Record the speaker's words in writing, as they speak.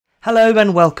Hello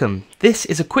and welcome. This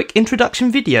is a quick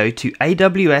introduction video to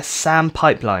AWS SAM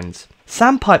Pipelines.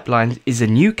 SAM Pipelines is a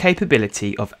new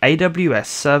capability of AWS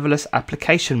Serverless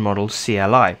Application Model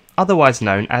CLI, otherwise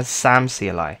known as SAM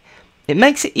CLI. It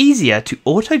makes it easier to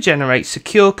auto-generate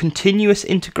secure continuous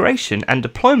integration and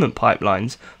deployment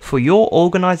pipelines for your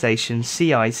organization's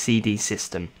CI/CD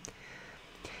system.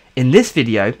 In this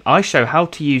video, I show how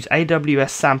to use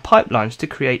AWS SAM Pipelines to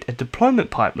create a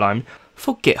deployment pipeline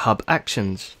for GitHub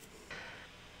Actions.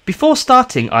 Before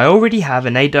starting, I already have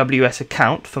an AWS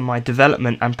account for my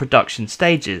development and production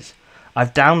stages.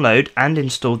 I've downloaded and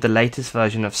installed the latest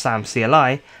version of SAM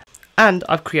CLI, and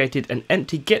I've created an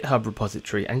empty GitHub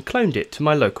repository and cloned it to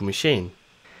my local machine.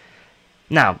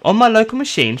 Now, on my local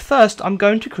machine, first I'm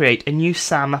going to create a new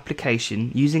SAM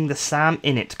application using the SAM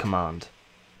init command.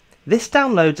 This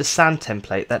downloads a SAM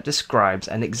template that describes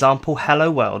an example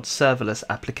Hello World serverless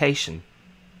application.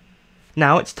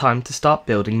 Now it's time to start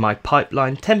building my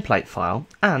pipeline template file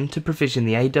and to provision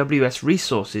the AWS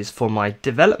resources for my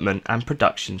development and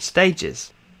production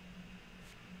stages.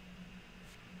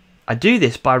 I do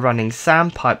this by running SAM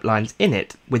Pipelines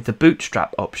init with the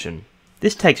bootstrap option.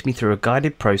 This takes me through a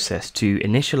guided process to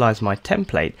initialize my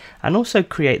template and also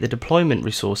create the deployment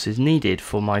resources needed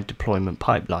for my deployment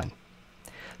pipeline.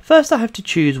 First, I have to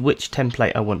choose which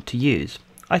template I want to use.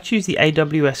 I choose the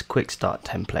AWS Quick Start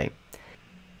template.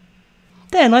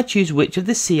 Then I choose which of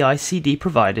the CI/CD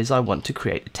providers I want to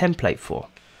create a template for.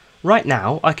 Right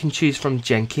now I can choose from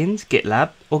Jenkins,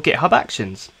 GitLab or GitHub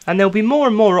Actions, and there will be more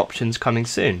and more options coming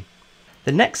soon.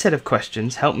 The next set of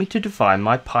questions help me to define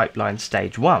my pipeline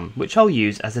stage 1, which I'll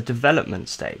use as a development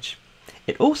stage.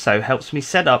 It also helps me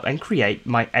set up and create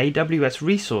my AWS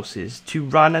resources to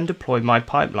run and deploy my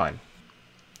pipeline.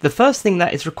 The first thing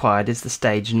that is required is the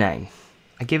stage name.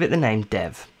 I give it the name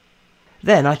dev.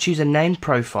 Then I choose a named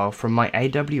profile from my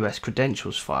AWS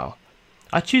credentials file.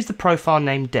 I choose the profile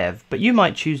name dev, but you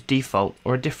might choose default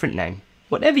or a different name.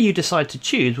 Whatever you decide to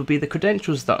choose will be the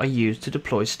credentials that I use to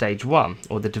deploy stage 1,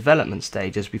 or the development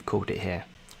stage as we've called it here.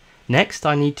 Next,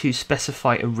 I need to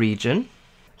specify a region.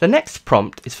 The next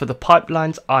prompt is for the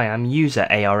pipeline's IAM user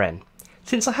ARN.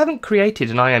 Since I haven't created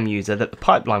an IAM user that the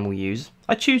pipeline will use,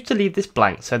 I choose to leave this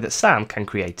blank so that SAM can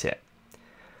create it.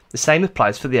 The same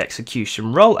applies for the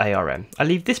execution role ARN. I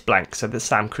leave this blank so that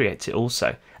SAM creates it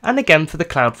also, and again for the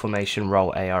CloudFormation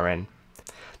role ARN.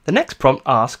 The next prompt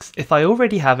asks if I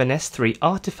already have an S3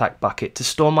 artifact bucket to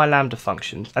store my Lambda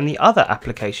functions and the other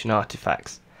application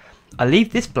artifacts. I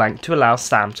leave this blank to allow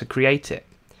SAM to create it.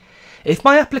 If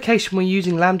my application were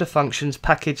using Lambda functions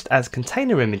packaged as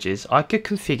container images, I could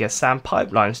configure SAM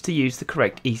pipelines to use the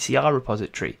correct ECR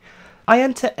repository. I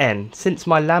enter N since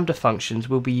my Lambda functions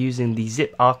will be using the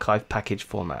zip archive package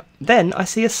format. Then I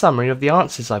see a summary of the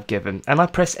answers I've given and I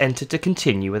press enter to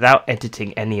continue without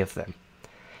editing any of them.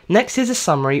 Next is a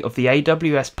summary of the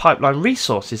AWS pipeline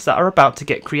resources that are about to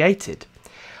get created.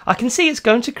 I can see it's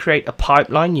going to create a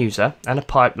pipeline user and a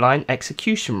pipeline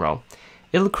execution role.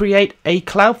 It'll create a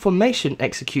CloudFormation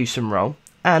execution role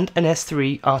and an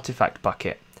S3 artifact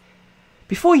bucket.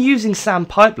 Before using SAM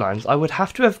pipelines, I would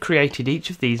have to have created each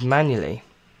of these manually.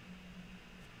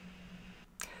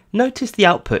 Notice the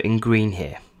output in green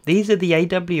here. These are the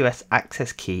AWS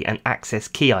access key and access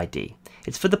key ID.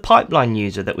 It's for the pipeline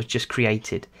user that was just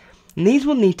created. And these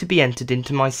will need to be entered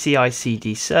into my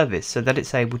CI/CD service so that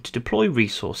it's able to deploy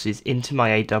resources into my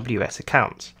AWS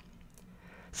accounts.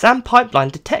 SAM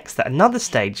Pipeline detects that another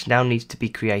stage now needs to be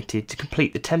created to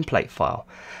complete the template file,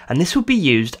 and this will be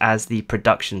used as the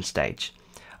production stage.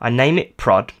 I name it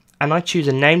prod, and I choose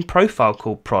a named profile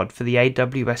called prod for the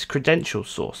AWS credential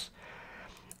source,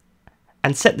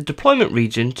 and set the deployment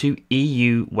region to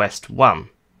EU West 1.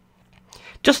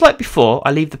 Just like before,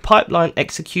 I leave the pipeline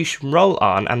execution role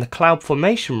ARN and the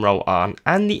CloudFormation role ARN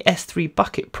and the S3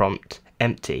 bucket prompt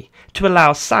empty to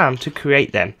allow SAM to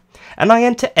create them, and I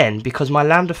enter N because my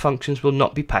Lambda functions will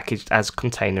not be packaged as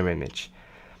container image.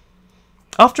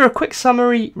 After a quick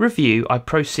summary review, I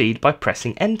proceed by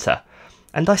pressing enter,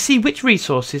 and I see which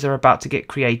resources are about to get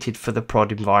created for the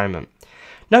prod environment.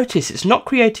 Notice it's not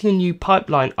creating a new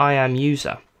pipeline IAM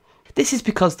user. This is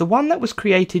because the one that was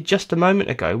created just a moment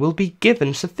ago will be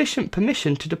given sufficient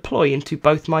permission to deploy into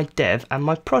both my dev and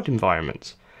my prod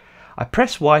environments. I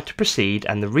press Y to proceed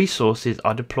and the resources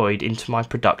are deployed into my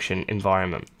production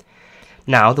environment.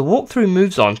 Now the walkthrough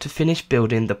moves on to finish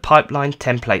building the pipeline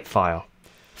template file.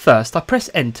 First, I press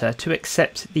enter to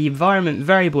accept the environment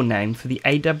variable name for the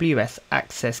AWS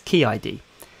access key ID,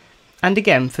 and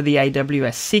again for the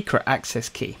AWS secret access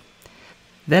key.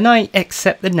 Then I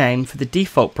accept the name for the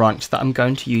default branch that I'm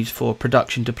going to use for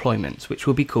production deployments, which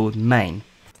will be called main.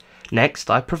 Next,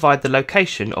 I provide the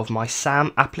location of my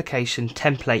SAM application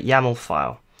template YAML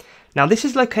file. Now this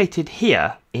is located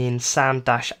here in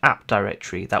sam-app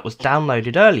directory that was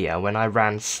downloaded earlier when I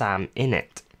ran SAM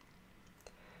init.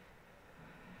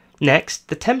 Next,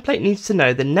 the template needs to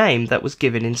know the name that was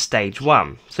given in stage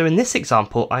 1. So in this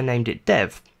example, I named it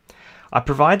dev. I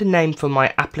provide a name for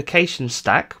my application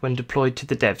stack when deployed to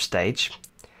the dev stage.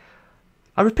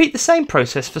 I repeat the same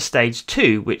process for stage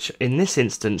 2, which in this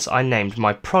instance I named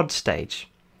my prod stage.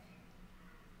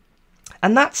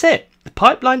 And that's it. The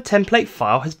pipeline template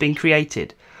file has been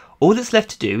created. All that's left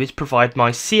to do is provide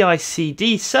my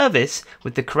CI/CD service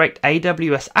with the correct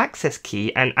AWS access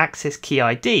key and access key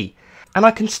ID, and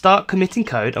I can start committing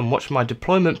code and watch my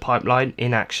deployment pipeline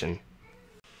in action.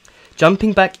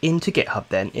 Jumping back into GitHub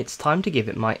then, it's time to give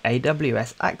it my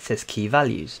AWS access key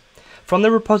values. From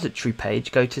the repository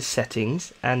page, go to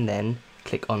Settings and then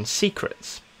click on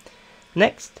Secrets.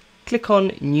 Next, click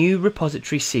on New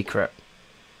Repository Secret.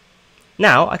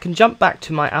 Now I can jump back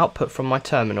to my output from my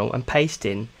terminal and paste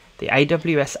in the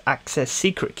AWS Access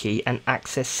Secret Key and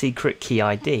Access Secret Key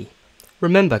ID.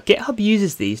 Remember, GitHub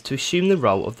uses these to assume the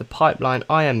role of the pipeline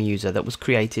IAM user that was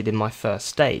created in my first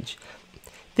stage.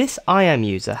 This IAM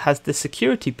user has the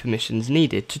security permissions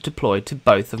needed to deploy to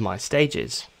both of my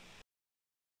stages.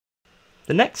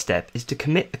 The next step is to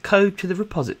commit the code to the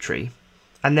repository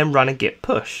and then run a git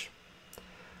push.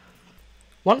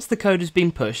 Once the code has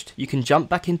been pushed, you can jump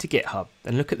back into GitHub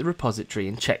and look at the repository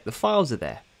and check the files are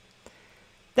there.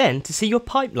 Then, to see your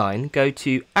pipeline, go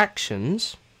to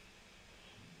Actions,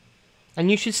 and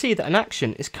you should see that an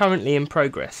action is currently in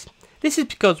progress. This is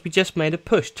because we just made a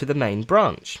push to the main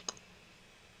branch.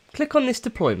 Click on this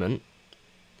deployment,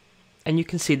 and you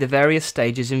can see the various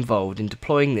stages involved in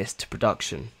deploying this to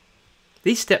production.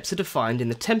 These steps are defined in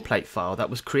the template file that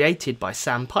was created by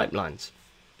SAM Pipelines.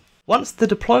 Once the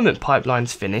deployment pipeline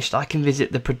is finished, I can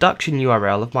visit the production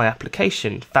URL of my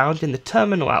application found in the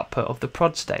terminal output of the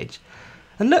prod stage.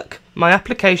 And look, my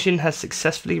application has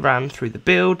successfully ran through the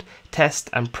build, test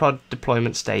and prod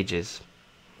deployment stages.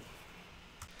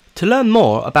 To learn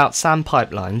more about SAM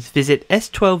Pipelines, visit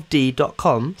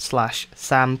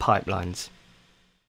s12d.com/SAM Pipelines.